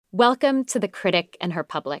Welcome to The Critic and Her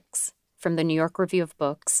Publics from the New York Review of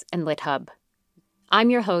Books and LitHub. I'm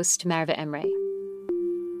your host, Merve Emre.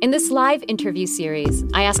 In this live interview series,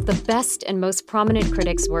 I ask the best and most prominent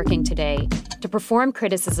critics working today to perform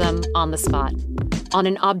criticism on the spot, on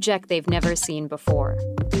an object they've never seen before.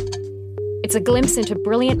 It's a glimpse into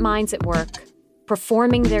brilliant minds at work,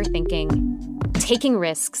 performing their thinking, taking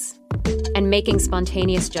risks, and making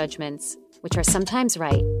spontaneous judgments, which are sometimes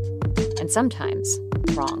right and sometimes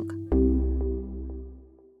wrong.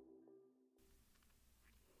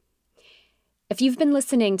 If you've been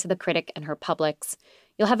listening to The Critic and Her Publics,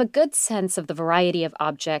 you'll have a good sense of the variety of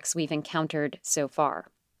objects we've encountered so far.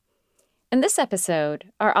 In this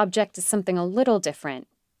episode, our object is something a little different: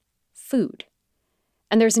 food.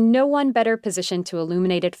 And there's no one better positioned to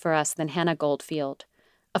illuminate it for us than Hannah Goldfield,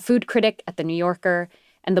 a food critic at The New Yorker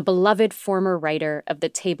and the beloved former writer of the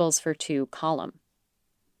Tables for Two column.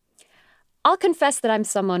 I'll confess that I'm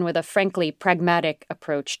someone with a frankly pragmatic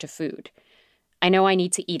approach to food. I know I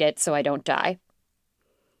need to eat it so I don't die.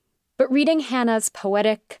 But reading Hannah's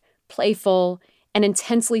poetic, playful, and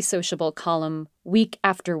intensely sociable column week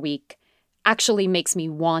after week actually makes me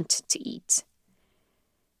want to eat.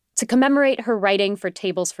 To commemorate her writing for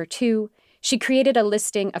Tables for Two, she created a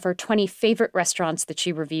listing of her 20 favorite restaurants that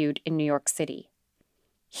she reviewed in New York City.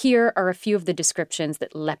 Here are a few of the descriptions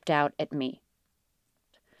that leapt out at me.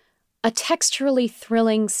 A texturally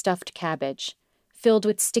thrilling stuffed cabbage, filled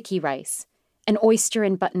with sticky rice, an oyster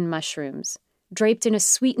and button mushrooms, draped in a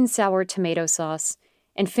sweet and sour tomato sauce,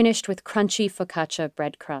 and finished with crunchy focaccia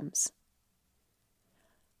breadcrumbs.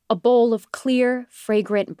 A bowl of clear,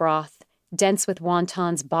 fragrant broth, dense with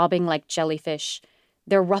wontons bobbing like jellyfish,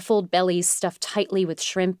 their ruffled bellies stuffed tightly with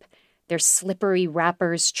shrimp, their slippery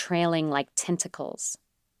wrappers trailing like tentacles.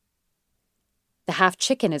 The half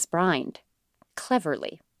chicken is brined,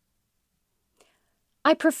 cleverly.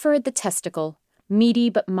 I preferred the testicle, meaty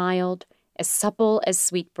but mild, as supple as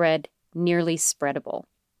sweetbread, nearly spreadable.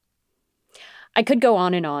 I could go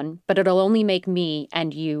on, but it'll only make me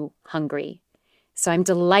and you hungry. So I'm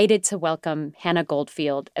delighted to welcome Hannah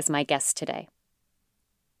Goldfield as my guest today.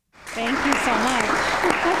 Thank you so much.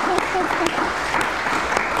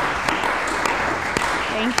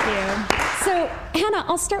 Thank you. So, Hannah,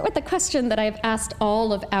 I'll start with the question that I've asked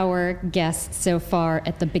all of our guests so far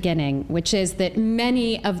at the beginning, which is that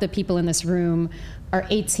many of the people in this room are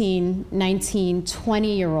 18, 19,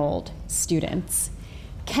 20-year-old students.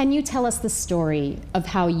 Can you tell us the story of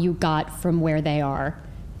how you got from where they are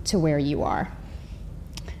to where you are?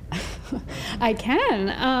 I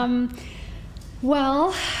can.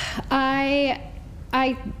 Well,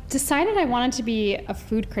 I decided I wanted to be a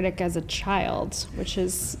food critic as a child, which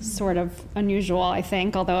is sort of unusual, I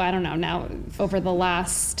think, although I don't know, now over the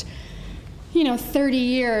last 30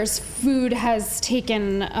 years, food has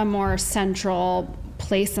taken a more central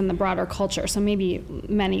place in the broader culture. So maybe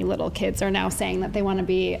many little kids are now saying that they want to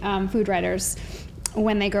be food writers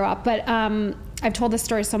when they grow up. But I've told this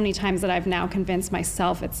story so many times that I've now convinced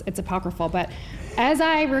myself it's apocryphal. But as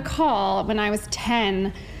I recall, when I was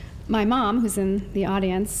 10, my mom, who's in the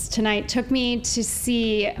audience tonight, took me to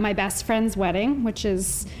see my best friend's wedding, which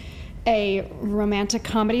is a romantic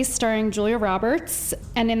comedy starring Julia Roberts.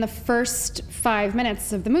 And in the first 5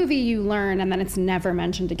 minutes of the movie, you learn, and then it's never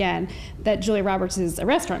mentioned again, that Julia Roberts is a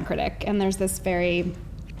restaurant critic. And there's this very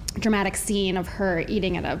dramatic scene of her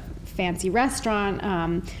eating at a fancy restaurant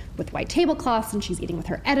with white tablecloths, and she's eating with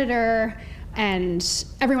her editor. And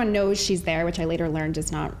everyone knows she's there, which I later learned is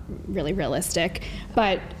not really realistic.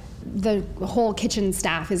 But the whole kitchen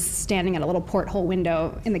staff is standing at a little porthole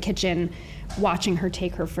window in the kitchen watching her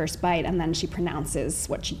take her first bite, and then she pronounces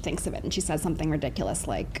what she thinks of it, and she says something ridiculous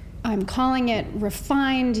like, "I'm calling it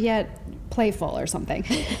refined yet playful," or something.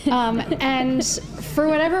 And for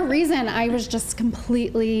whatever reason, I was just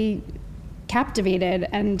completely captivated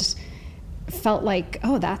and felt like,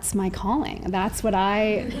 oh, that's my calling. That's what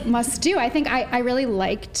I must do. I think I really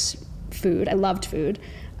liked food. I loved food.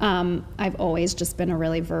 I've always just been a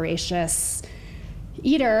really voracious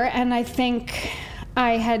eater, and I think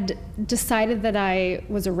I had decided that I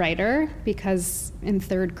was a writer because in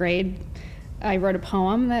 3rd grade I wrote a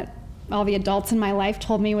poem that all the adults in my life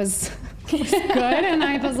told me was good, and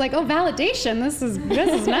I was like, oh, validation, this is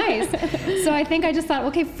nice. So I think I just thought,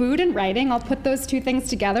 okay, food and writing, I'll put those two things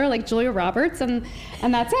together like Julia Roberts, and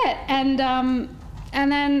that's it. And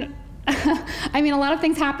then I mean, a lot of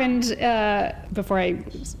things happened before I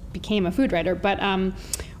became a food writer, but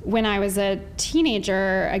when I was a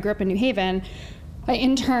teenager, I grew up in New Haven. I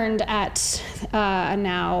interned at a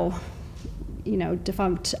now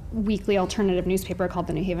defunct weekly alternative newspaper called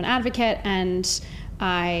the New Haven Advocate, and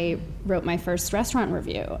I wrote my first restaurant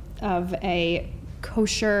review of a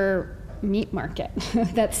kosher meat market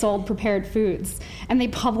that sold prepared foods. And they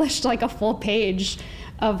published like a full page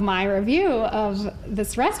of my review of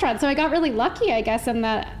this restaurant. So I got really lucky, I guess, in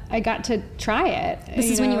that I got to try it.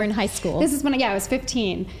 This is when you were in high school? This is when, I was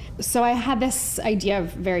 15. So I had this idea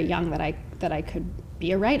very young that I could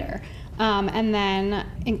be a writer. And then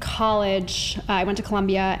in college, I went to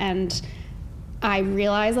Columbia, and I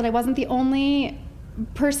realized that I wasn't the only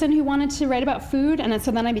person who wanted to write about food. And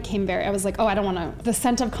so then I was like, I don't want to, the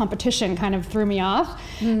scent of competition kind of threw me off.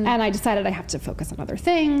 And I decided I have to focus on other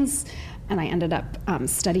things. And I ended up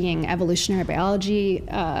studying evolutionary biology.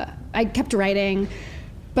 I kept writing,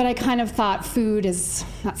 but I kind of thought food is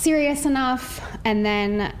not serious enough. And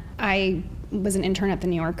then I was an intern at The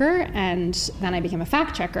New Yorker, and then I became a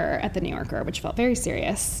fact checker at The New Yorker, which felt very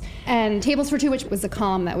serious. And Tables for Two, which was a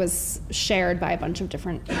column that was shared by a bunch of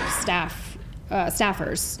different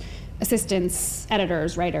staffers, assistants,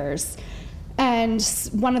 editors, writers. And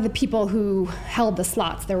one of the people who held the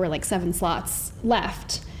slots, there were like 7 slots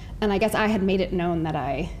left. And I guess I had made it known that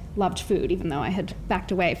I loved food, even though I had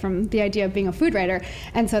backed away from the idea of being a food writer.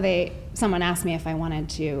 And so someone asked me if I wanted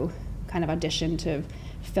to kind of audition to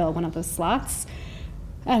fill one of those slots.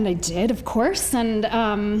 And I did, of course. And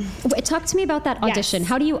talk to me about that audition. Yes.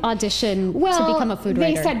 How do you audition to become a food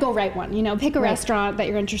writer? They said, go write one. Pick a restaurant that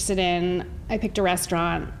you're interested in. I picked a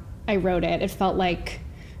restaurant. I wrote it. It felt like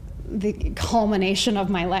the culmination of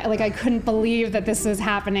my life. Like, I couldn't believe that this was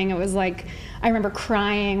happening. It was like, I remember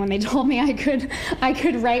crying when they told me I could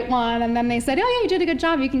write one, and then they said, oh yeah, you did a good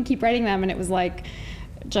job, you can keep writing them. And it was like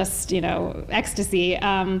just ecstasy.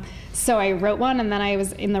 So I wrote one, and then I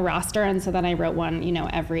was in the roster, and so then I wrote one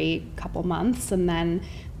every couple months, and then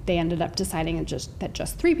they ended up deciding that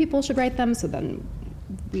just 3 people should write them. So then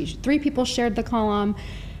 3 people shared the column.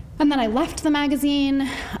 And then I left the magazine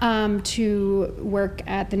to work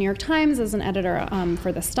at the New York Times as an editor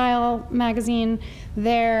for the Style magazine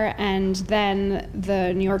there. And then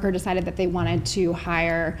the New Yorker decided that they wanted to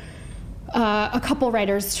hire a couple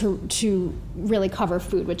writers to really cover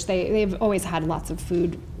food, which they've always had lots of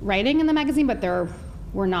food writing in the magazine, but there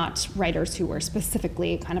were not writers who were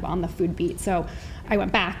specifically kind of on the food beat. So I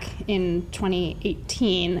went back in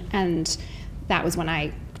 2018, and that was when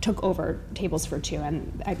I took over Tables for Two,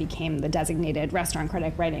 and I became the designated restaurant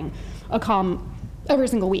critic, writing a column every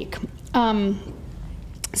single week.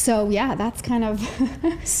 So yeah, that's kind of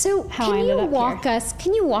how I ended up here.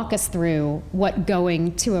 Can you walk us through what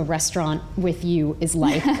going to a restaurant with you is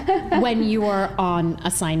like when you are on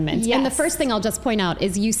assignment? Yes. And the first thing I'll just point out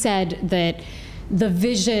is you said that the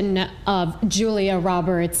vision of Julia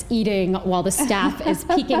Roberts eating while the staff is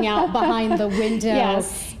peeking out behind the window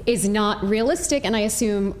is not realistic, and I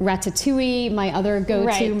assume Ratatouille, my other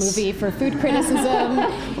go-to movie for food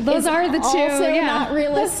criticism, those are the two. Also not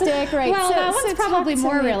realistic, right? Well, that one's probably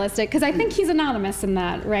more realistic, because I think he's anonymous in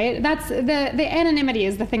that, right? That's the anonymity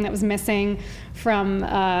is the thing that was missing from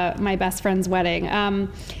my best friend's wedding.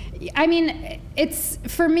 I mean, it's,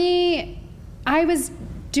 for me, I was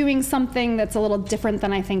doing something that's a little different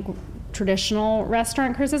than I think traditional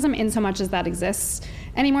restaurant criticism, in so much as that exists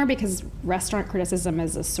anymore, because restaurant criticism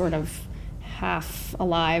is a sort of half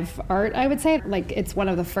alive art, I would say. Like, it's one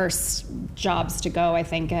of the first jobs to go, I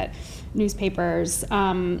think, at newspapers,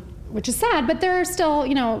 which is sad, but there are still,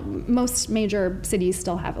 most major cities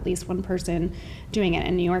still have at least one person doing it,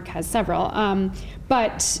 and New York has several.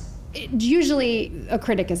 But usually a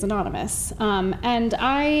critic is anonymous. And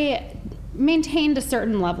I maintained a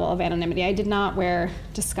certain level of anonymity. I did not wear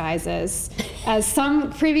disguises, as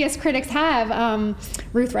some previous critics have.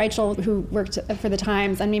 Ruth Reichel, who worked for the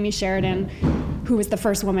Times, and Mimi Sheridan, who was the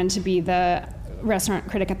first woman to be the restaurant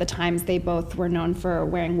critic at the Times, they both were known for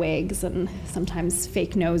wearing wigs and sometimes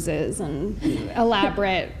fake noses and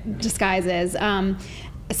elaborate disguises.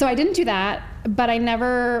 So I didn't do that, but I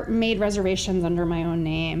never made reservations under my own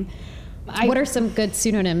name. What are some good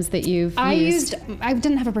pseudonyms that you've used? I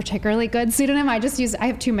didn't have a particularly good pseudonym. I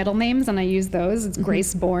have 2 middle names, and I use those. It's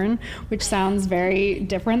Grace Bourne, which sounds very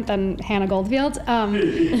different than Hannah Goldfield, but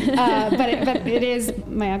it is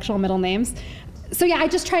my actual middle names. So yeah, I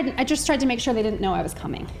just tried to make sure they didn't know I was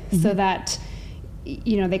coming, so that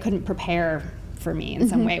they couldn't prepare for me in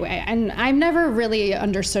some way. And I've never really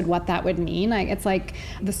understood what that would mean. It's like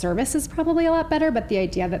the service is probably a lot better, but the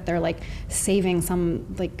idea that they're like saving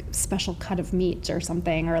some like special cut of meat or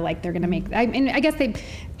something, or like they're gonna make, I guess they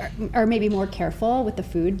are maybe more careful with the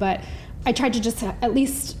food, but I tried to just at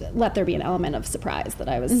least let there be an element of surprise that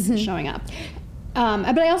I was showing up.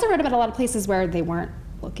 But I also wrote about a lot of places where they weren't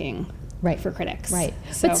looking for critics. Right.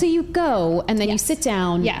 So you go and then you sit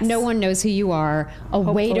down. Yes. No one knows who you are.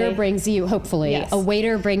 Waiter brings you, a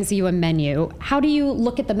waiter brings you a menu. How do you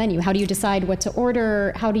look at the menu? How do you decide what to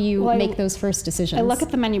order? How do you make those first decisions? I look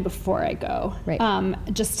at the menu before I go, right.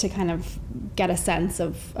 Just to kind of get a sense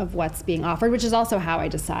of what's being offered, which is also how I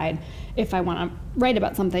decide if I want to write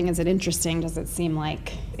about something. Is it interesting? Does it seem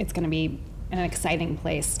like it's going to be an exciting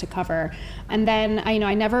place to cover? And then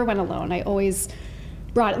I never went alone. I always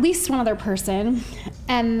brought at least one other person,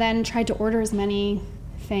 and then tried to order as many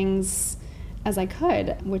things as I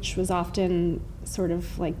could, which was often sort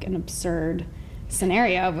of like an absurd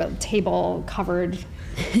scenario of a table covered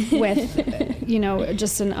with,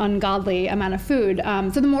 just an ungodly amount of food.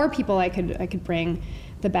 So the more people I could bring,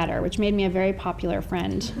 the better, which made me a very popular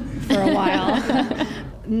friend for a while.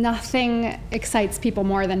 Nothing excites people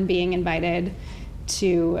more than being invited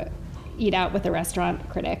to eat out with a restaurant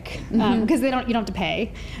critic, because you don't have to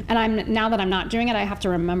pay. And now that I'm not doing it, I have to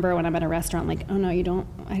remember when I'm at a restaurant, like, oh no,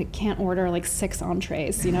 I can't order like 6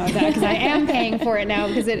 entrees, because I am paying for it now,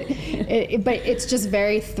 because but it's just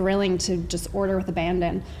very thrilling to just order with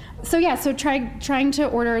abandon. So trying to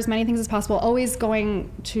order as many things as possible, always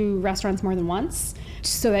going to restaurants more than once,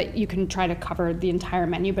 so that you can try to cover the entire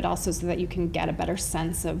menu, but also so that you can get a better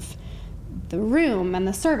sense of the room and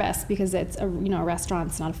the service, because it's a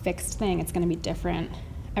restaurant's not a fixed thing. It's going to be different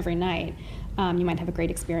every night. You might have a great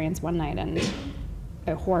experience one night and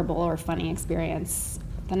a horrible or funny experience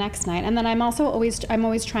the next night. And then I'm always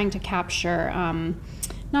trying to capture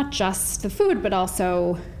not just the food, but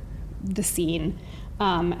also the scene.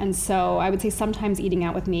 And so I would say sometimes eating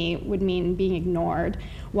out with me would mean being ignored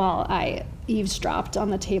while I eavesdropped on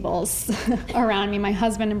the tables around me. My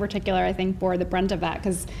husband in particular, I think, bore the brunt of that,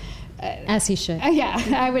 because as he should.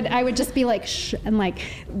 I would just be like shh, and like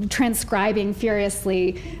transcribing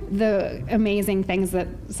furiously the amazing things that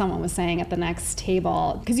someone was saying at the next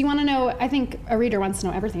table, because you want to know. I think a reader wants to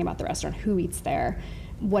know everything about the restaurant: who eats there,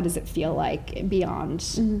 what does it feel like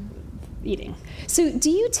beyond eating. So do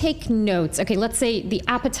you take notes? Okay, let's say the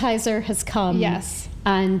appetizer has come. Yes.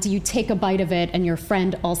 And you take a bite of it, and your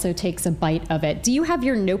friend also takes a bite of it. Do you have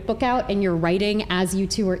your notebook out and you're writing as you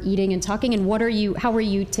two are eating and talking? And how are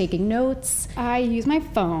you taking notes? I use my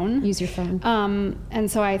phone. Use your phone. And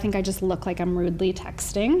so I think I just look like I'm rudely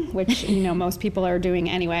texting, which most people are doing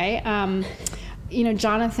anyway.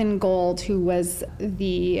 Jonathan Gold, who was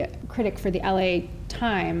the critic for the LA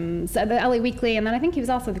Times, the LA Weekly, and then I think he was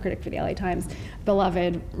also the critic for the LA Times,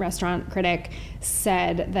 beloved restaurant critic,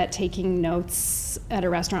 said that taking notes at a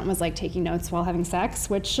restaurant was like taking notes while having sex,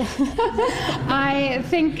 which I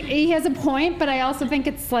think he has a point, but I also think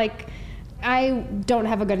it's like, I don't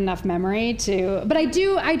have a good enough memory but I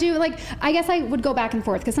do, like, I guess I would go back and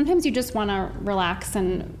forth, because sometimes you just want to relax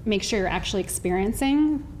and make sure you're actually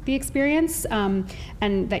experiencing the experience, and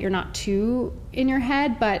that you're not too in your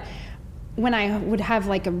head. But when I would have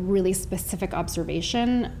like a really specific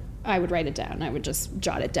observation, I would write it down. I would just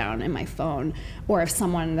jot it down in my phone. Or if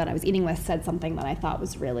someone that I was eating with said something that I thought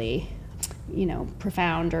was really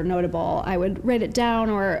profound or notable, I would write it down.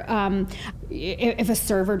 Or if a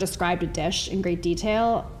server described a dish in great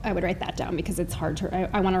detail, I would write that down, because it's hard to,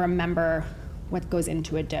 I want to remember what goes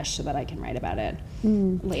into a dish so that I can write about it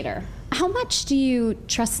later. How much do you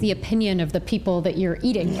trust the opinion of the people that you're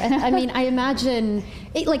eating with? I mean, I imagine,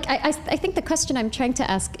 I think the question I'm trying to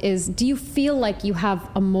ask is, do you feel like you have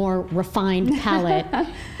a more refined palate?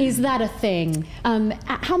 Is that a thing?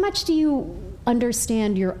 How much do you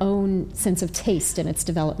understand your own sense of taste and its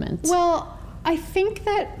development? Well, I think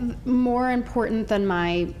that more important than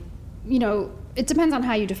my, it depends on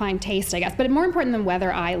how you define taste, I guess, but more important than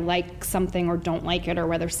whether I like something or don't like it, or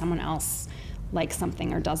whether someone else likes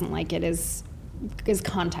something or doesn't like it, is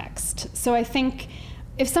context. So I think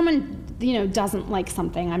if someone, doesn't like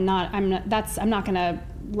something, I'm not going to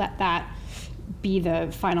let that be the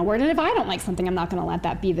final word. And if I don't like something, I'm not going to let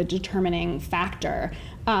that be the determining factor.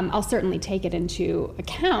 I'll certainly take it into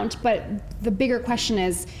account, but the bigger question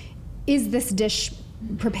is this dish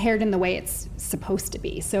prepared in the way it's supposed to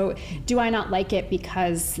be? So do I not like it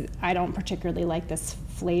because I don't particularly like this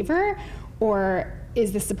flavor, or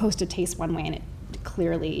is this supposed to taste one way and it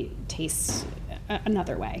clearly tastes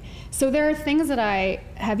another way? So there are things that I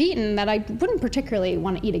have eaten that I wouldn't particularly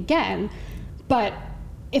want to eat again, but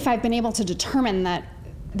if I've been able to determine that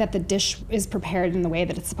the dish is prepared in the way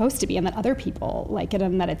that it's supposed to be, and that other people like it,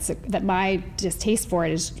 and that my distaste for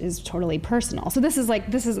it is totally personal. So this is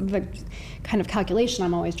the kind of calculation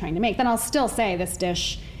I'm always trying to make. Then I'll still say this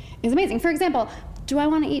dish is amazing. For example, do I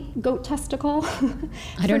want to eat goat testicle?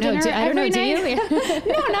 I don't know. Do you?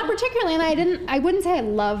 No, not particularly. And I wouldn't say I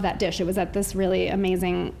love that dish. It was at this really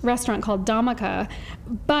amazing restaurant called Dhamaka,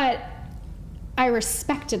 but I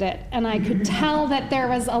respected it, and I could tell that there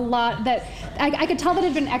was a lot that I could tell that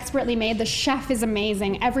it had been expertly made. The chef is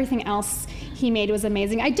amazing. Everything else he made was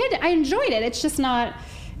amazing. I enjoyed it. It's just not.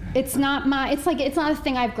 It's not a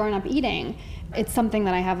thing I've grown up eating. It's something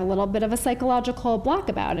that I have a little bit of a psychological block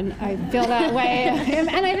about, and I feel that way.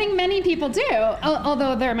 And I think many people do,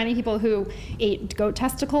 although there are many people who ate goat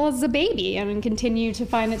testicle as a baby and continue to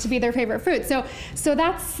find it to be their favorite food. So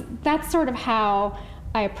that's sort of how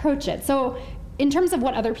I approach it. So in terms of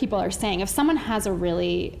what other people are saying, if someone has a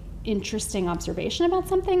really interesting observation about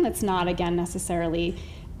something that's not, again, necessarily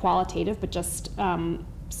qualitative, but just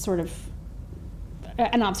sort of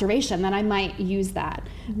an observation, then I might use that.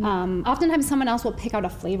 Oftentimes someone else will pick out a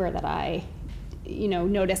flavor that I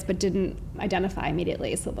noticed but didn't identify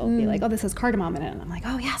immediately. So they'll be like, oh, this has cardamom in it. And I'm like,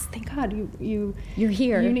 oh yes, thank God you're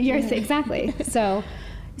here. Exactly. So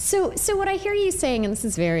what I hear you saying, and this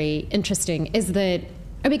is very interesting, is that,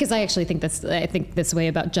 because I actually think this way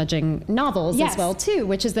about judging novels as well too,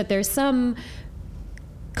 which is that there's some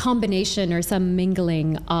combination or some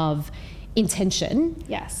mingling of intention,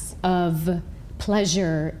 of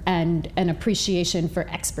pleasure and an appreciation for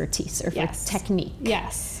expertise or for technique.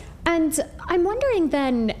 Yes. And I'm wondering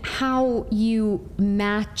then how you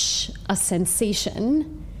match a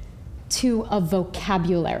sensation to a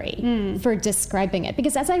vocabulary for describing it.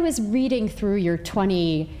 Because as I was reading through your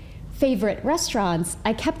 20 favorite restaurants,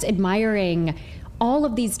 I kept admiring all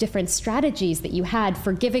of these different strategies that you had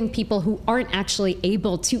for giving people who aren't actually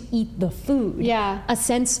able to eat the food a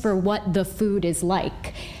sense for what the food is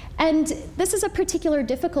like. And this is a particular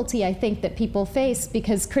difficulty, I think, that people face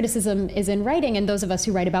because criticism is in writing, and those of us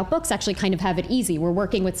who write about books actually kind of have it easy. We're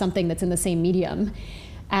working with something that's in the same medium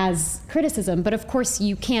as criticism, but of course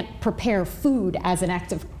you can't prepare food as an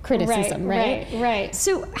act of criticism, right?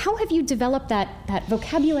 So how have you developed that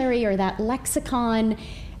vocabulary or that lexicon?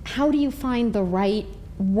 How do you find the right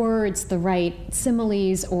words, the right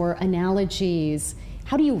similes or analogies?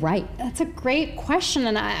 How do you write? That's a great question,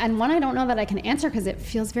 and one I don't know that I can answer because it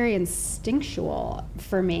feels very instinctual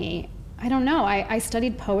for me. I don't know. I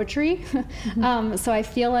studied poetry, so I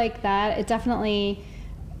feel like that it definitely.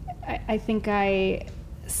 I think I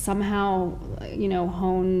somehow,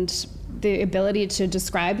 honed the ability to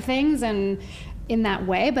describe things and in that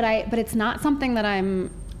way, but it's not something that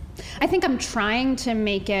I think I'm trying to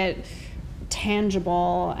make it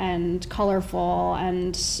tangible and colorful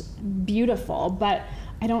and beautiful, but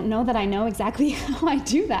I don't know that I know exactly how I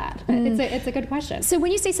do that. It's a good question. So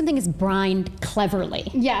when you say something is brined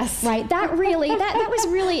cleverly, yes, right? That really that was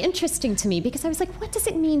really interesting to me because I was like, what does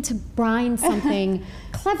it mean to brine something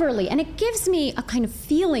cleverly? And it gives me a kind of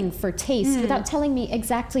feeling for taste without telling me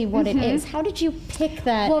exactly what it is. How did you pick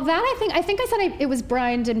that? Well, that I think I said it was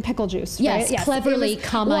brined in pickle juice. Yes, right? Yes, cleverly,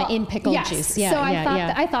 in pickle juice. Yeah, so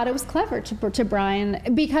I thought it was clever to brine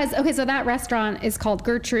because so that restaurant is called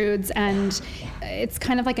Gertrude's and it's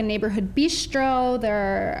kind of like a neighborhood bistro.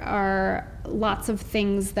 There are lots of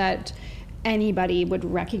things that anybody would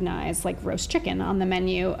recognize, like roast chicken on the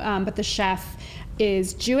menu, but the chef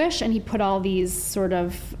is Jewish and he put all these sort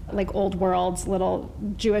of like old world little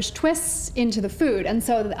Jewish twists into the food, and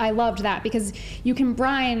so I loved that because you can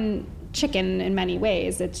brine chicken in many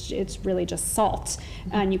ways. It's really just salt,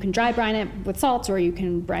 and you can dry brine it with salt or you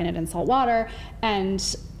can brine it in salt water,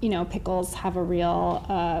 and pickles have a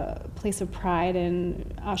real place of pride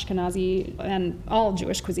in Ashkenazi and all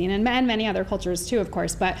Jewish cuisine and many other cultures too, of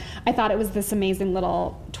course, but I thought it was this amazing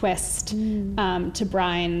little twist to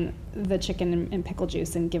brine the chicken in pickle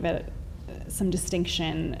juice and give it some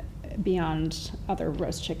distinction beyond other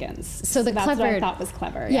roast chickens. So that's what I thought was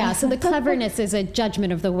clever. Yeah, so the cleverness is a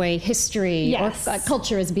judgment of the way history or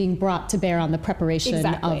culture is being brought to bear on the preparation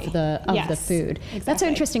of the food. Exactly. That's so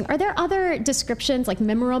interesting. Are there other descriptions, like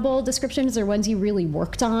memorable descriptions or ones you really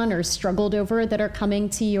worked on or struggled over that are coming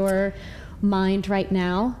to your mind right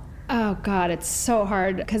now? Oh God, it's so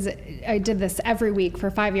hard because I did this every week for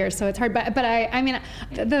 5 years, so it's hard. But I mean,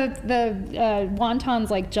 the wontons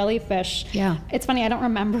like jellyfish. Yeah, it's funny. I don't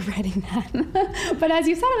remember writing that, but as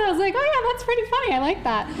you said it, I was like, oh yeah, that's pretty funny. I like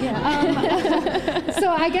that. Yeah. So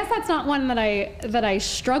I guess that's not one that I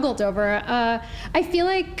struggled over. I feel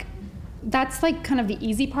like that's like kind of the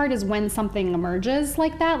easy part is when something emerges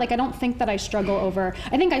like that. Like I don't think that I struggle over.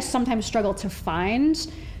 I think I sometimes struggle to find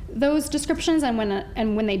those descriptions, and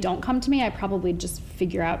when they don't come to me, I probably just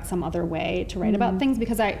figure out some other way to write about things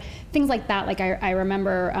because things like that. Like I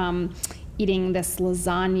remember eating this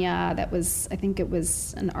lasagna that was, I think it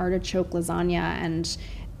was an artichoke lasagna, and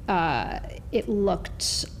it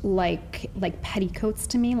looked like petticoats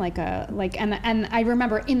to me, and I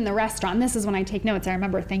remember in the restaurant, this is when I take notes, I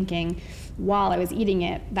remember thinking while I was eating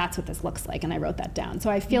it, that's what this looks like, and I wrote that down. So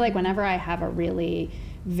I feel like whenever I have a really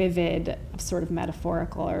vivid sort of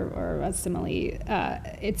metaphorical or a simile,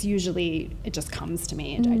 it's usually, it just comes to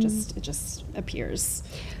me, and it just appears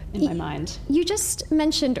in my mind. You just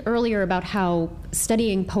mentioned earlier about how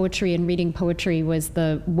studying poetry and reading poetry was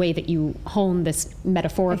the way that you honed this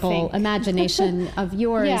metaphorical imagination of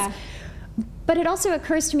yours. Yeah. But it also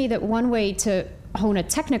occurs to me that one way to hone a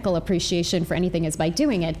technical appreciation for anything is by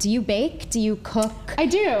doing it. Do you bake? Do you cook? I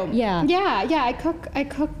do. Yeah. Yeah. I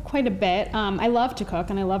cook quite a bit. I love to cook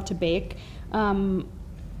and I love to bake.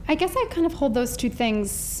 I guess I kind of hold those two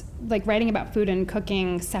things, like writing about food and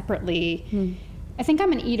cooking, separately. I think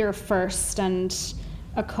I'm an eater first and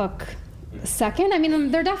a cook second. I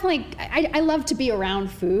mean, they're definitely, I love to be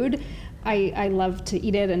around food. I love to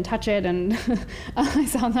eat it and touch it, and I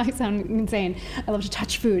sound insane. I love to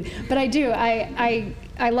touch food, but I do.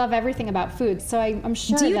 I love everything about food, so I'm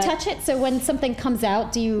sure. Do you touch it? So when something comes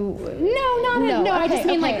out, do you? No. Okay, I just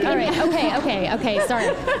mean like. All right. Okay. Sorry.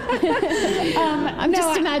 I'm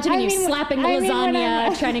just imagining you slapping the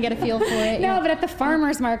lasagna, trying to get a feel for it. No, but at the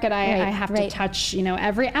farmer's market, I have to touch,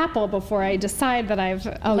 every apple before I decide that I've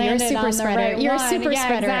landed on the right one. You're a super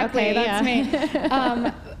spreader. Exactly. Okay, that's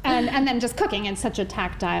me. And then just cooking in such a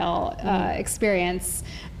tactile experience.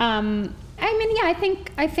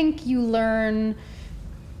 I think you learn.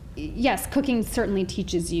 Yes, cooking certainly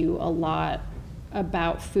teaches you a lot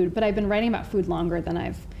about food, but I've been writing about food longer than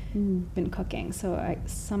I've been cooking, so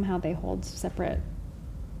somehow they hold separate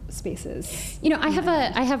spaces. I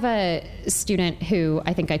have a student who,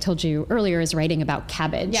 I think I told you earlier, is writing about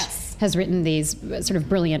cabbage. Yes. Has written these sort of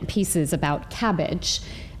brilliant pieces about cabbage.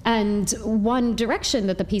 And one direction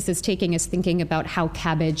that the piece is taking is thinking about how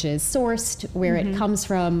cabbage is sourced, where it comes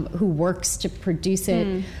from, who works to produce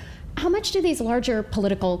it. How much do these larger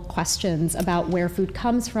political questions about where food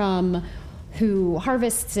comes from, who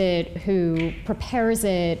harvests it, who prepares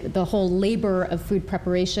it, the whole labor of food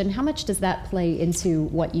preparation, how much does that play into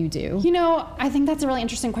what you do? I think that's a really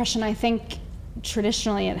interesting question. I think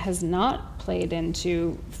traditionally it has not played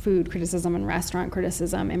into food criticism and restaurant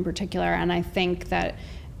criticism in particular, and I think that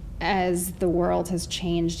as the world has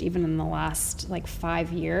changed, even in the last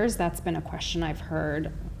 5 years, that's been a question I've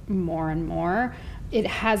heard more and more. It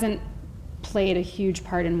hasn't played a huge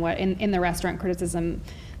part in the restaurant criticism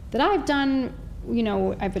that I've done.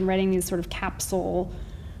 I've been writing these sort of capsule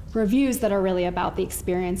reviews that are really about the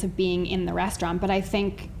experience of being in the restaurant. But I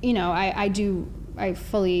think, I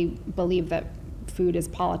fully believe that food is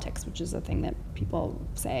politics, which is a thing that people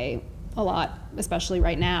say a lot, especially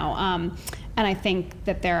right now. And I think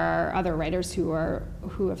that there are other writers who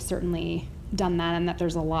have certainly done that, and that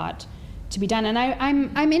there's a lot to be done. And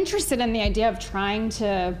I'm interested in the idea of trying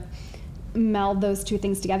to meld those two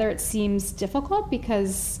things together. It seems difficult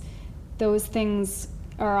because those things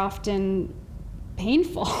are often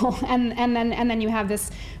painful, and then you have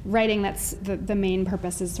this writing that's the main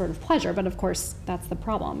purpose is sort of pleasure. But of course, that's the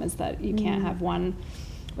problem, is that you can't have one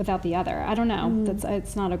without the other. I don't know.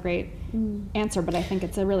 It's not a great answer, but I think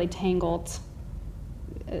it's a really tangled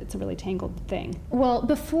thing. Well,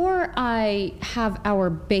 before I have our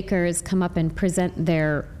bakers come up and present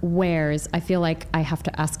their wares, I feel like I have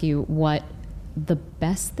to ask you what the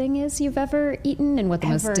best thing is you've ever eaten, and what the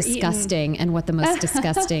most disgusting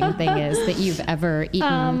thing is that you've ever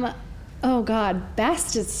eaten. Oh God,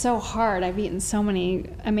 best is so hard. I've eaten so many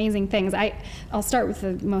amazing things. I'll start with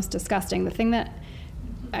the most disgusting. The thing that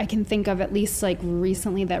I can think of, at least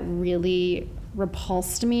recently, that really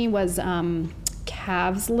repulsed me was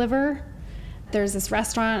calf's liver. There's this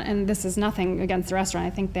restaurant, and this is nothing against the restaurant. I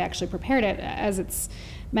think they actually prepared it as it's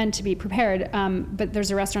meant to be prepared. But there's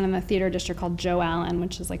a restaurant in the theater district called Joe Allen,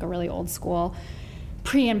 which is a really old school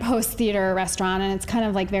pre and post theater restaurant, and it's kind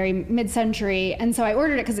of very mid-century. And so I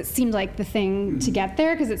ordered it because it seemed like the thing to get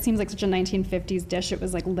there, because it seems like such a 1950s dish. It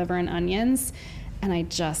was liver and onions, and I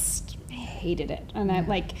just hated it. And I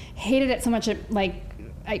hated it so much it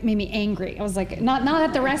made me angry. I was not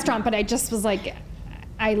at the restaurant, but I just was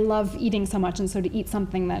I love eating so much, and so to eat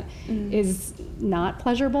something that is not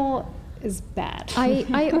pleasurable is bad.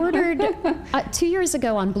 I ordered 2 years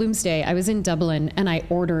ago on Bloomsday. I was in Dublin, and I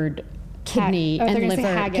ordered kidney they're and gonna say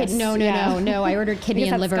liver. haggis. No. I ordered kidney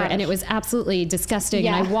and that's liver, and Scottish. it was absolutely disgusting.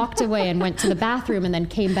 Yeah. And I walked away and went to the bathroom, and then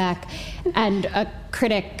came back, and a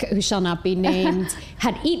critic who shall not be named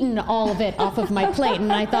had eaten all of it off of my plate.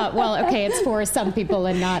 And I thought, well, okay, it's for some people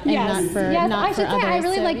and not for I should others. say I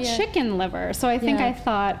really So, like yeah. chicken liver, so I think Yeah. I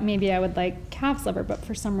thought maybe I would like calf's liver, but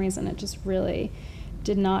for some reason it just really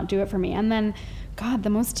did not do it for me. And then, God, the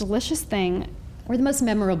most delicious thing, Or the most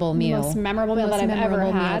memorable meal. the most memorable meal The that most I've ever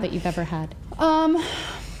memorable meal had. that you've ever had.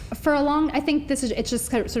 For a long, I think it's just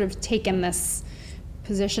sort of taken this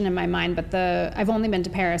position in my mind. But I've only been to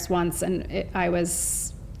Paris once, and I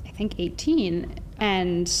was, I think, 18,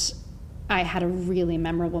 and I had a really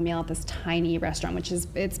memorable meal at this tiny restaurant,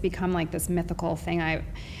 it's become like this mythical thing. And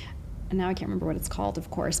now I can't remember what it's called, of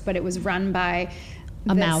course, but it was run by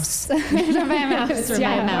A mouse. It was run by a mouse. It was run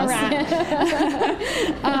by a mouse.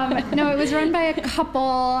 rat. No, it was run by a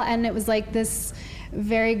couple, and it was like this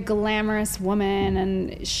very glamorous woman,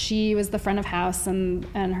 and she was the front of house, and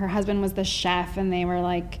her husband was the chef, and they were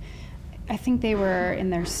like, I think they were in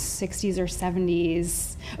their 60s or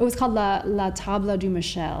 70s. It was called La Table du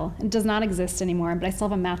Michel. It does not exist anymore, but I still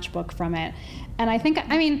have a matchbook from it. And I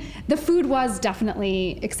mean, the food was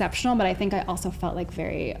definitely exceptional, but I think I also felt like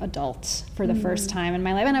very adult for the first time in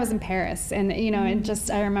my life. And I was in Paris, and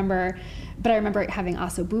I remember having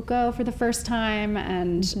ossobuco for the first time,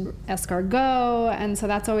 and escargot, and so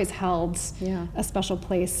that's always held a special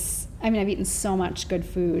place. I mean, I've eaten so much good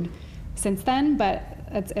food since then, but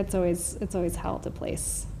it's always held a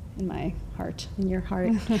place in my heart. In your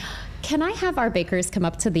heart. Can I have our bakers come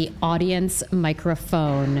up to the audience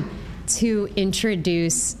microphone to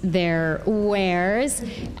introduce their wares?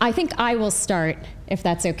 I think I will start, if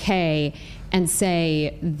that's okay, and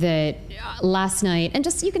say that last night, and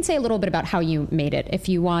just you can say a little bit about how you made it if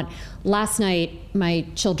you want. Last night, my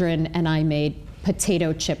children and I made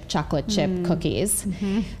potato chip chocolate chip cookies,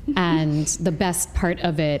 and the best part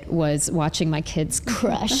of it was watching my kids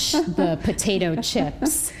crush the potato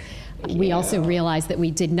chips. We also realized that we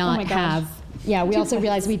did not have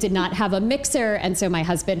a mixer, and so my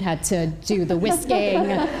husband had to do the whisking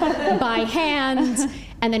by hand.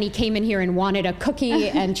 And then he came in here and wanted a cookie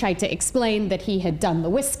and tried to explain that he had done the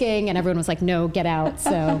whisking, and everyone was like, "No, get out."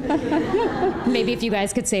 So maybe if you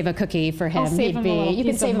guys could save a cookie for him, you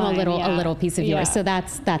can save him a little piece of yours. So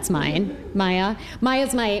that's mine.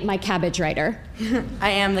 Maya's my cabbage writer.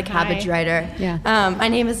 I am the cabbage writer. Yeah. My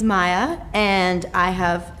name is Maya, and I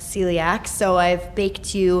have celiac, so I've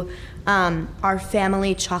baked you our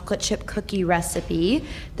family chocolate chip cookie recipe.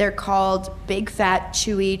 They're called Big Fat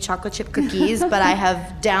Chewy Chocolate Chip Cookies, but I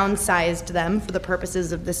have downsized them for the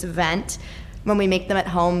purposes of this event. When we make them at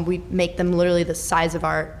home, we make them literally the size of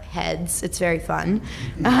our heads. It's very fun.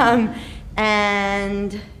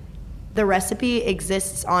 And the recipe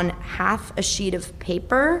exists on half a sheet of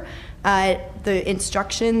paper. The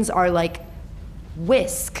instructions are like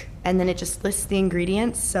whisk, and then it just lists the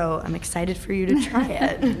ingredients, so I'm excited for you to try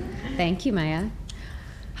it. Thank you, Maya.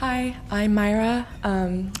 Hi, I'm Myra.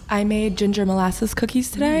 I made ginger molasses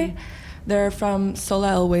cookies today. They're from Sola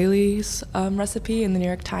El Whaley's recipe in the New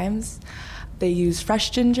York Times. They use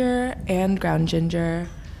fresh ginger and ground ginger,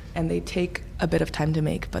 and they take a bit of time to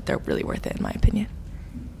make, but they're really worth it in my opinion.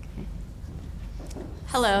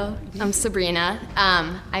 Hello, I'm Sabrina.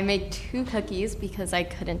 I made 2 cookies because I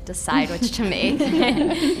couldn't decide which to make.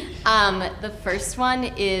 The first one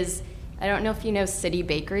is, I don't know if you know City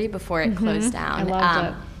Bakery before it closed down. I loved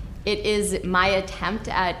it. It is my attempt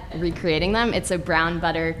at recreating them. It's a brown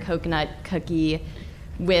butter coconut cookie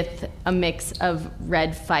with a mix of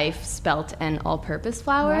red fife, spelt, and all-purpose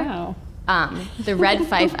flour. Wow. The red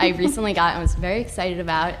fife I recently got and was very excited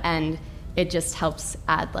about, and it just helps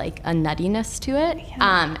add like a nuttiness to it.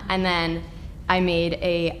 Yeah. And then I made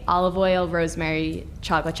a olive oil rosemary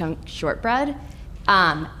chocolate chunk shortbread,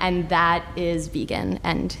 and that is vegan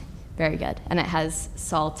and very good. And it has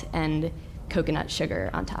salt and coconut sugar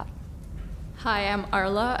on top. Hi, I'm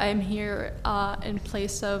Arla. I'm here in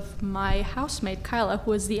place of my housemate, Kyla,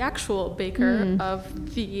 who is the actual baker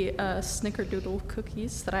of the snickerdoodle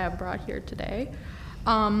cookies that I have brought here today.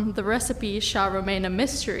 The recipe shall remain a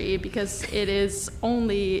mystery because it is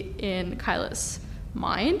only in Kyla's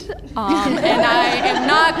mind. And I am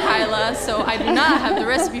not Kyla, so I do not have the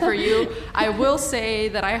recipe for you. I will say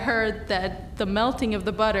that I heard that the melting of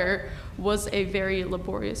the butter was a very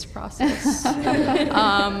laborious process.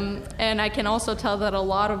 And I can also tell that a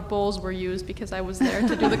lot of bowls were used because I was there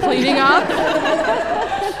to do the cleaning up.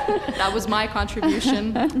 That was my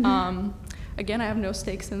contribution. Again, I have no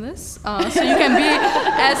stakes in this, so you can be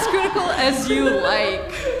as critical as you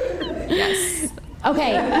like. Yes.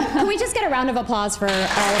 Okay, can we just get a round of applause for all of them?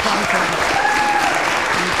 Thank you.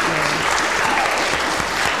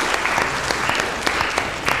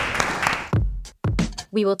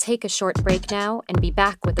 We will take a short break now and be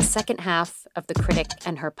back with the second half of The Critic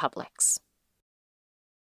and Her Publics.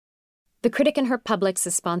 The Critic and Her Publics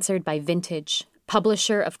is sponsored by Vintage,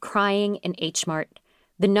 publisher of Crying in H Mart,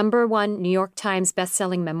 the #1 New York Times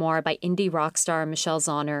bestselling memoir by indie rock star Michelle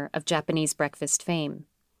Zauner of Japanese breakfast fame.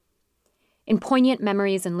 In poignant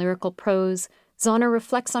memories and lyrical prose, Zauner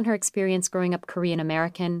reflects on her experience growing up Korean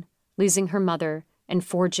American, losing her mother, and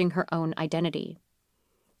forging her own identity.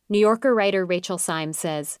 New Yorker writer Rachel Syme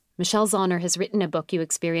says, Michelle Zauner has written a book you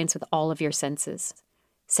experience with all of your senses.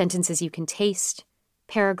 Sentences you can taste,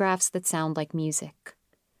 paragraphs that sound like music.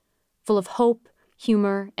 Full of hope,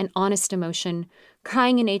 humor, and honest emotion,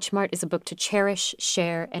 Crying in H Mart is a book to cherish,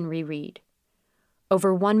 share, and reread.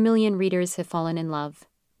 Over 1 million readers have fallen in love.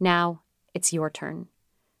 Now, it's your turn.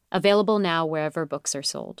 Available now wherever books are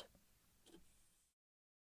sold.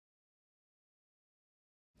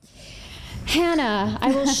 Hannah,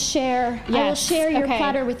 I will share. I will share your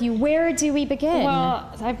platter with you. Where do we begin? Well,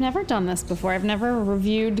 I've never done this before. I've never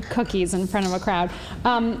reviewed cookies in front of a crowd.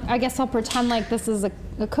 I guess I'll pretend like this is a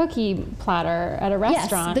cookie platter at a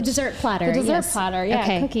restaurant. Yes, the dessert platter. The dessert platter, yeah,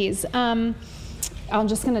 okay. Cookies. I'm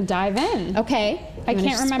just gonna dive in. Okay. I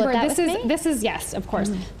can't remember. This is yes, of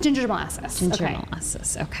course. Ginger molasses. Ginger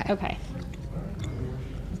molasses. Okay. Okay.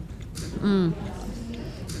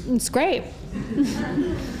 It's great.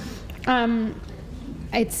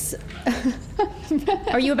 It's.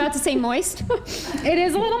 Are you about to say moist? It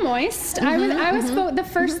is a little moist. The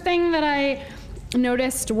first thing that I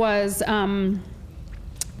noticed was the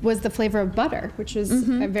flavor of butter, which was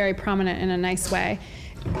very prominent in a nice way.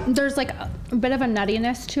 There's like a bit of a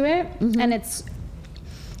nuttiness to it, and it's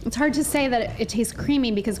hard to say that it tastes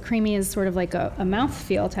creamy because creamy is sort of like a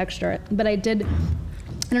mouthfeel texture. But I don't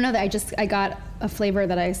know that I got a flavor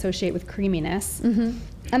that I associate with creaminess.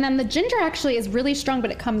 And then the ginger actually is really strong,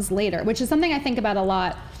 but it comes later, which is something I think about a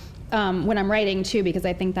lot when I'm writing too, because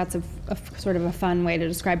I think that's a sort of a fun way to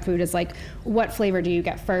describe food is like, what flavor do you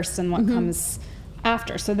get first and what comes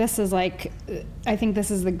after? So this is like, I think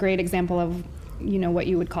this is the great example of, what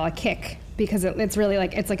you would call a kick, because it's really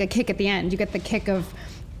like, it's like a kick at the end. You get the kick of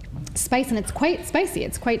spice, and it's quite spicy.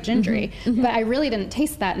 It's quite gingery. But I really didn't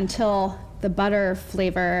taste that until the butter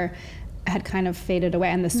flavor had kind of faded away,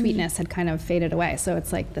 and the sweetness had kind of faded away. So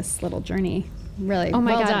it's like this little journey. Really,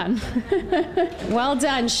 well done. Well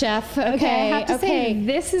done, chef. Okay, I have to say,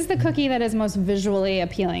 this is the cookie that is most visually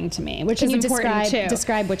appealing to me, which is important too.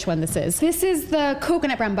 Describe which one this is. This is the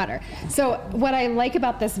coconut brown butter. So what I like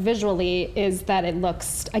about this visually is that it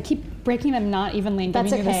looks, I keep breaking them not evenly and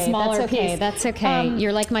giving you the smaller piece. That's okay.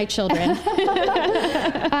 You're like my children.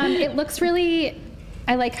 It looks really,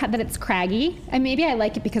 I like that it's craggy, and maybe I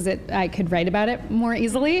like it because I could write about it more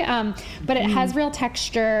easily, but it has real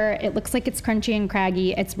texture. It looks like it's crunchy and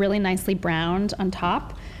craggy. It's really nicely browned on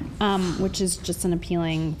top, which is just an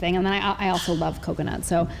appealing thing. And then I also love coconut,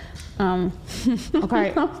 so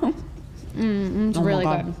okay. It's really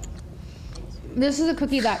good. This is a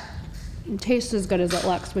cookie that tastes as good as it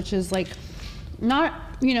looks, which is like not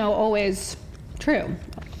always true,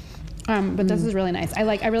 but this is really nice.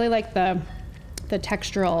 I really like the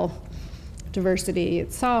textural diversity.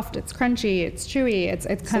 It's soft, it's crunchy, it's chewy, it's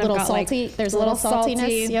kind of got salty. Like, there's a little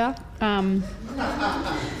saltiness. Yeah.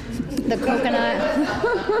 The coconut.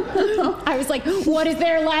 I was like, what is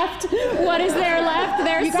there left? What is there left?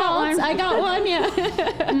 There's salt. I got one. Yeah.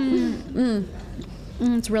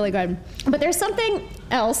 It's really good. But there's something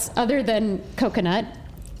else other than coconut.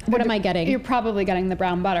 What am I getting? You're probably getting the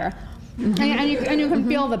brown butter, and you can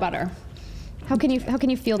feel the butter. How can you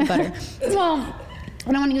feel the butter? Well,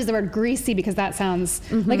 I don't want to use the word greasy because that sounds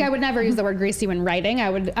like I would never use the word greasy when writing. I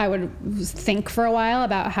would think for a while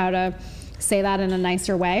about how to say that in a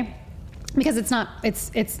nicer way, because it's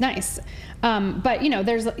nice. But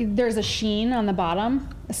there's a sheen on the bottom,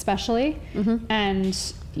 especially,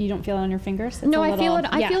 and you don't feel it on your fingers. No, I feel it.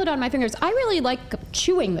 I feel it on my fingers. I really like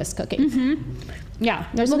chewing this cookie. Yeah,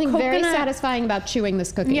 there's something very satisfying about chewing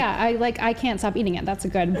this cookie. Yeah, I can't stop eating it. That's a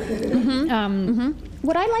good.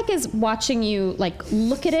 What I like is watching you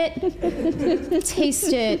look at it,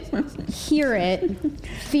 taste it, hear it,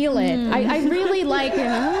 feel it. I really like.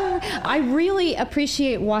 I really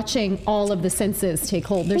appreciate watching all of the senses take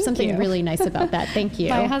hold. There's something really nice about that. Thank you.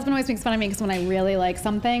 My husband always makes fun of me because when I really like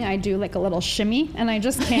something, I do like a little shimmy, and I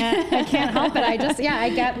just can't. I can't help it. I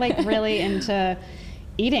get really into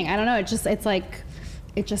eating. I don't know.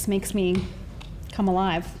 It just makes me come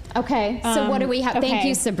alive. Okay, so what do we have? Thank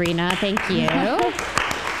you, Sabrina. Thank you.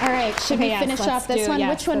 All right, should we finish off this one?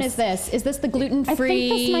 Which one is this? Is this the gluten-free? I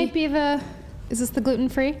think this might be is this the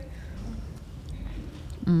gluten-free?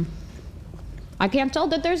 I can't tell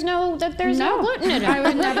that there's no gluten in it. I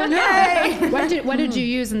would never know. What did you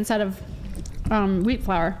use instead of wheat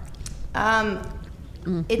flour?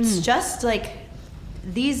 It's just like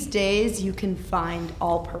these days you can find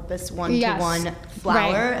all-purpose one-to-one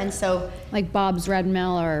flour, and so like Bob's Red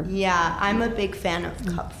Mill or yeah, I'm a big fan of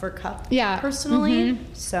cup for cup. Yeah, personally.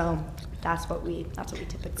 So that's what we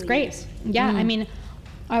typically great. use. Yeah, I mean,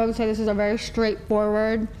 I would say this is a very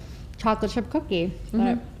straightforward chocolate chip cookie.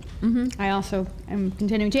 That I also am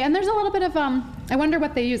continuing to, and there's a little bit of I wonder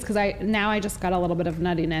what they use because I just got a little bit of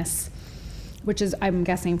nuttiness, which is I'm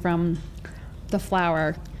guessing from the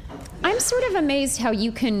flour. I'm sort of amazed how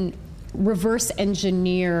you can reverse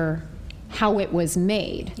engineer how it was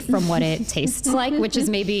made from what it tastes like, which is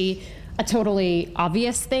maybe a totally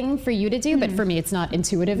obvious thing for you to do, but for me it's not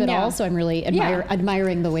intuitive at all, so I'm really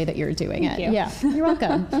admiring the way that you're doing it. Thank you. Yeah, you're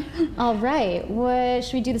welcome. All right,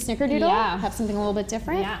 should we do the snickerdoodle? Yeah. Have something a little bit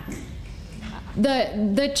different? Yeah.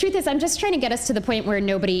 The truth is, I'm just trying to get us to the point where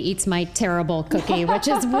nobody eats my terrible cookie, which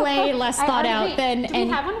is way less thought out than. Do we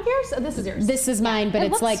have one of yours? Oh, this is yours. This is mine, but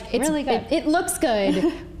it's really good. It looks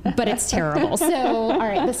good, but it's terrible. So, all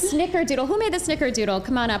right, the snickerdoodle. Who made the snickerdoodle?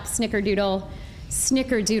 Come on up, snickerdoodle.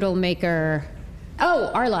 Snickerdoodle maker. Oh,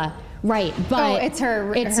 Arla. Right, but it's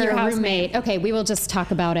her your housemate. roommate. Okay, we will just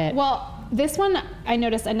talk about it. Well, this one I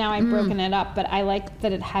noticed, and now I've broken it up, but I like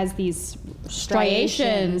that it has these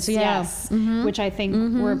striations, yes, which I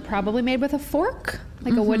think were probably made with a fork,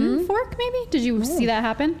 like a wooden fork, maybe. Did you see that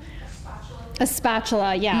happen? A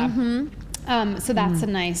spatula, yeah. So that's a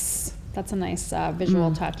nice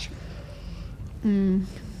visual touch.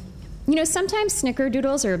 You know, sometimes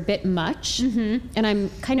snickerdoodles are a bit much, and I'm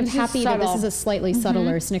kind of happy that this is a slightly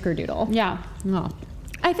subtler snickerdoodle. Yeah. Oh.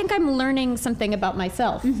 I think I'm learning something about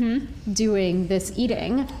myself doing this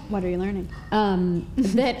eating. What are you learning?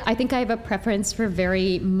 That I think I have a preference for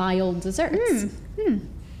very mild desserts.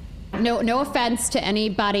 No offense to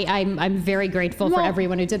anybody. I'm very grateful for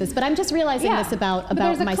everyone who did this, but I'm just realizing this about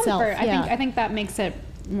myself. I think that makes it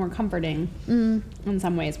more comforting in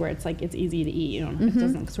some ways, where it's like it's easy to eat. You know, it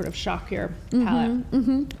doesn't sort of shock your palate.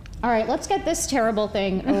 All right, let's get this terrible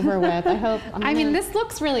thing over with. I hope. I mean, this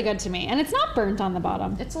looks really good to me, and it's not burnt on the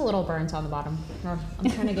bottom. It's a little burnt on the bottom. I'm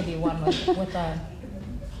trying to give you one with a.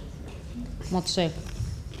 Let's see.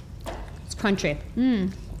 It's crunchy.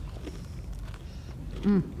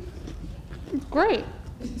 It's great.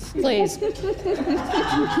 Please. It's a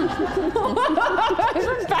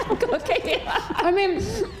bad cookie. I mean,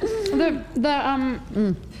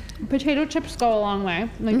 the potato chips go a long way.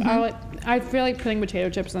 Like I feel like putting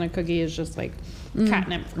potato chips on a cookie is just like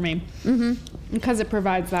catnip for me, because it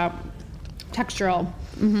provides that textural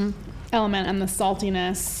element and the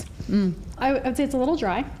saltiness. I would say it's a little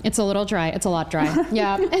dry. It's a little dry. It's a lot dry.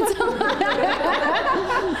 Yeah.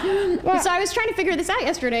 So I was trying to figure this out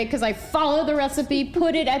yesterday because I followed the recipe,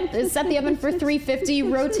 set the oven for 350,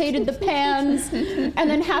 rotated the pans, and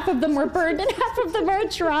then half of them were burned and half of them are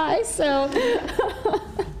dry. So.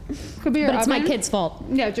 Could be your but it's oven. my kid's fault.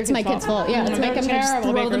 Yeah, it's my kid's fault. Yeah, I'm gonna just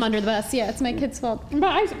throw them under the bus. Yeah, it's my kid's fault.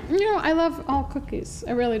 But I love all cookies.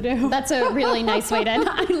 I really do. That's a really nice way to end.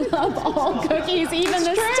 I love all cookies, even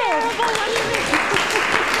this terrible one.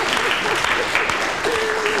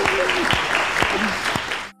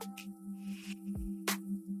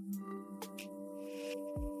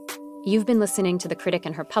 You've been listening to The Critic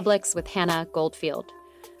and Her Publics with Hannah Goldfield.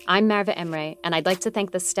 I'm Marva Emre, and I'd like to thank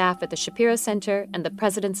the staff at the Shapiro Center and the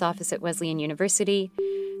President's Office at Wesleyan University,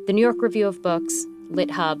 the New York Review of Books, Lit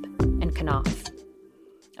Hub, and Knopf.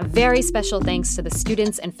 A very special thanks to the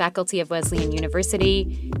students and faculty of Wesleyan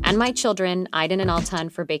University and my children, Aiden and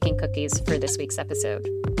Altan, for baking cookies for this week's episode.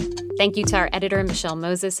 Thank you to our editor, Michelle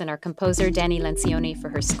Moses, and our composer, Danny Lencioni, for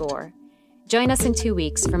her score. Join us in 2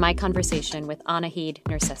 weeks for my conversation with Anahid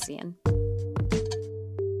Nersessian.